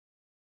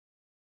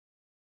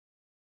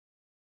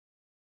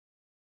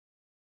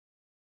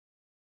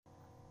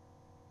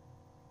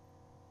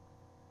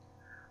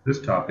This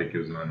topic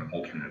is on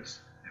alternates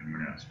in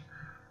WinEst.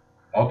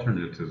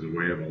 Alternates is a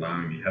way of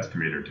allowing the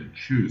estimator to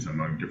choose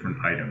among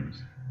different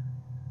items.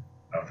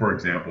 For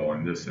example,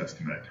 in this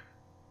estimate,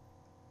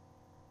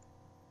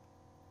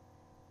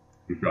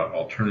 we've got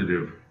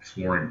alternative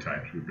flooring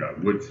types. We've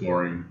got wood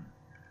flooring,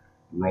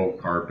 roll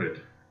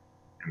carpet,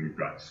 and we've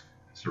got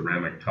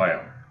ceramic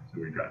tile.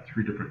 So we've got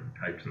 3 different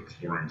types of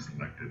flooring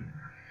selected.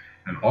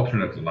 And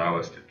alternates allow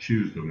us to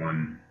choose the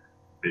one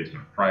based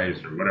on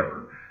price or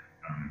whatever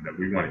that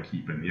we want to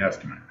keep in the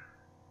estimate.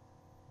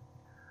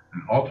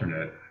 An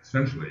alternate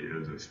essentially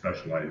is a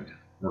specialized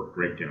work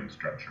breakdown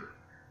structure.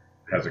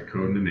 It has a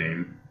code in the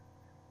name,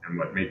 and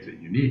what makes it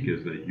unique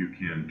is that you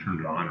can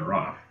turn it on or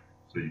off,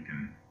 so you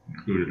can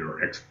include it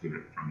or exclude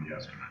it from the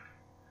estimate.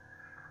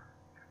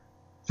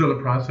 So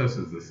the process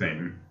is the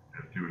same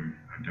as doing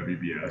a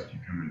WBS. You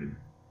come into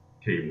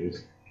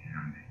tables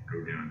and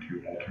go down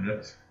to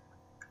alternates.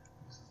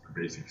 This is the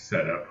basic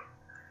setup.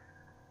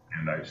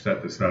 And I've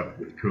set this up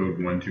with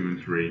code 1, 2,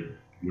 and 3,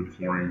 wood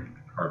flooring,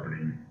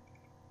 carpeting,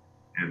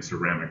 and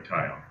ceramic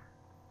tile.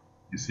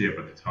 You see up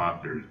at the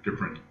top there's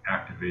different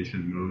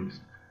activation modes.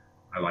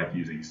 I like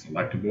using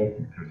selectable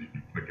because you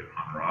can click it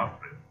on or off,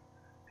 but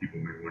people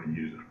may want to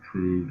use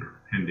approved or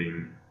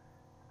pending,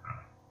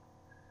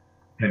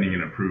 pending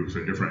and approved,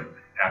 so different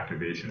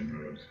activation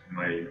modes.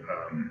 My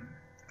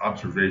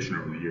observation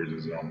over the years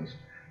is almost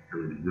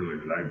everybody really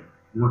that I've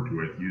worked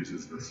with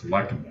uses the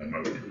selectable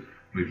mode,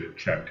 leaves it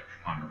checked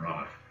on or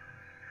off.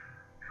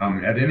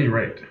 At any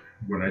rate,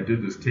 when I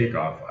did this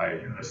takeoff,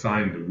 I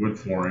assigned the wood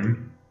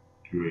flooring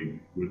to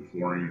a wood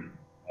flooring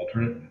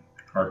alternate,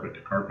 carpet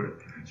to carpet,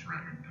 and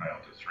ceramic tile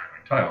to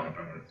ceramic tile. And if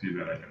I want to see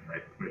that, I can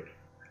right-click,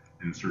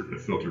 insert the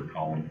filter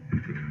column,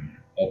 and put in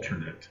the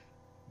alternate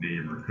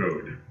name or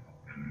code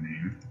in the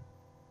name.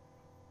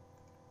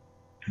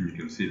 And you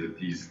can see that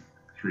these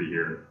 3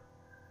 here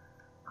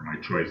are my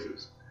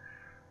choices.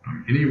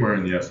 Anywhere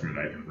in the estimate,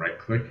 I can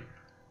right-click,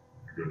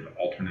 go to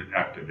alternate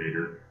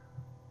activator,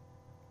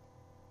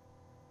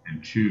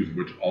 and choose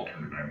which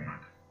alternate I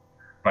want.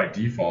 By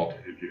default,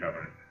 if you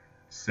haven't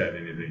set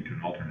anything to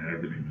an alternate,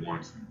 everything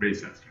belongs to the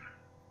base estimate.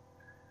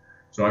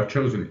 So I've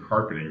chosen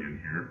carpeting in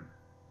here.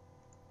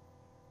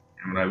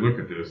 And when I look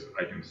at this,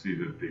 I can see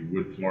that the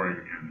wood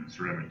flooring and the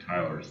ceramic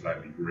tile are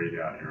slightly grayed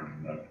out here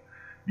on the left.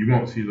 You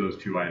won't see those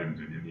 2 items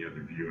in any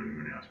other view in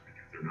WinEst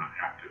because they're not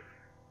active.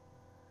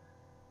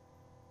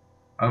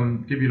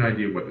 Give you an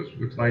idea of what this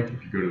looks like.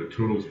 If you go to the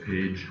totals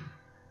page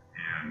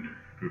and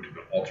go to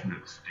the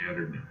alternate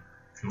standard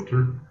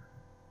filter,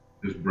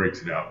 this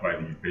breaks it out by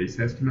the base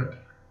estimate.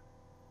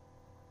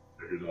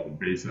 So here's all the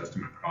base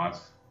estimate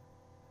costs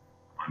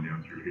on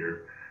down through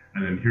here.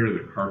 And then here are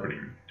the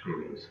carpeting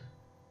totals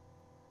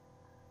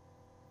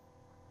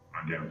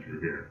on down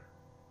through here.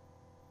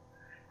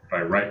 If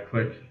I right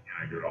click and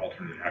I go to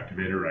alternate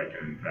activator, I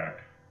can in fact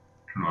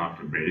turn off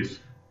the base.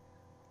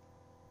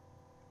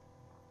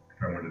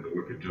 If I wanted to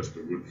look at just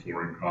the wood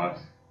flooring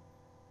costs,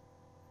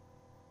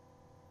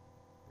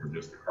 or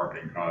just the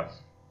carpeting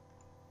costs,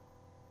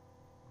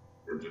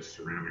 or just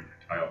ceramic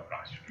tile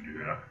costs, you can do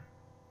that.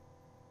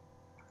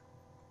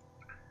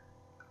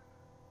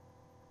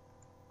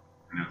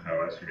 And that's how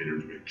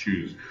estimators would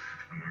choose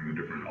among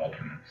the different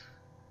alternates.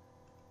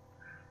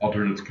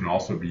 Alternates can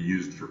also be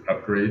used for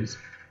upgrades.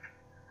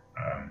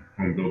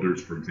 Home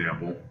builders, for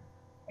example,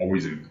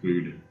 always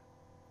include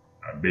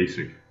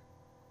basic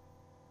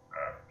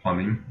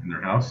plumbing in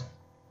their house.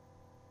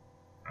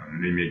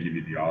 And they may give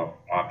you the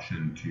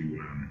option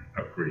to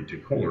upgrade to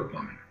Kohler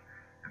plumbing.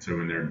 And so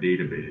in their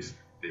database,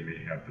 they may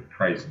have the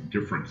price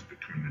difference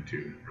between the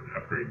 2 for the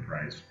upgrade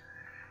price.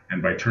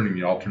 And by turning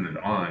the alternate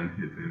on,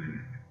 it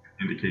then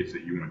indicates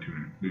that you want to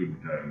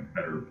include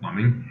better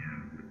plumbing,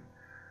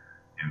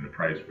 and the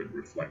price would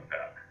reflect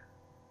that.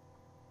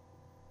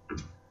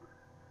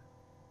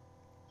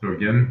 So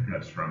again,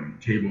 that's from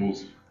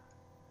tables,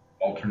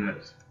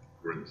 alternates,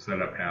 where the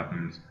setup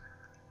happens,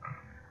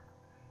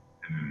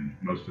 and then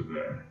most of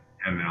the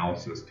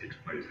analysis takes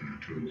place in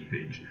the totals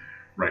page.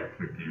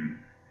 Right-clicking,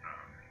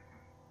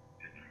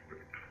 taking a look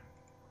at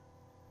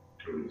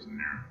the totals in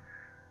there.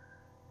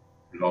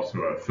 There's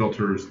also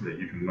filters that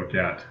you can look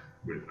at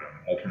with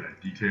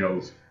alternate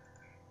details.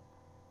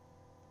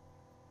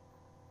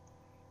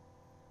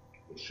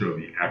 We'll show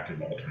the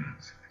active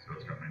alternates. So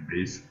it's got my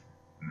base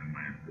and then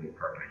my roll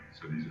carpeting.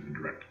 So these are the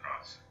direct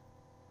costs.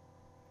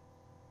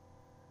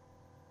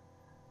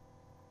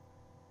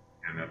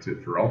 And that's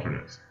it for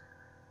alternates.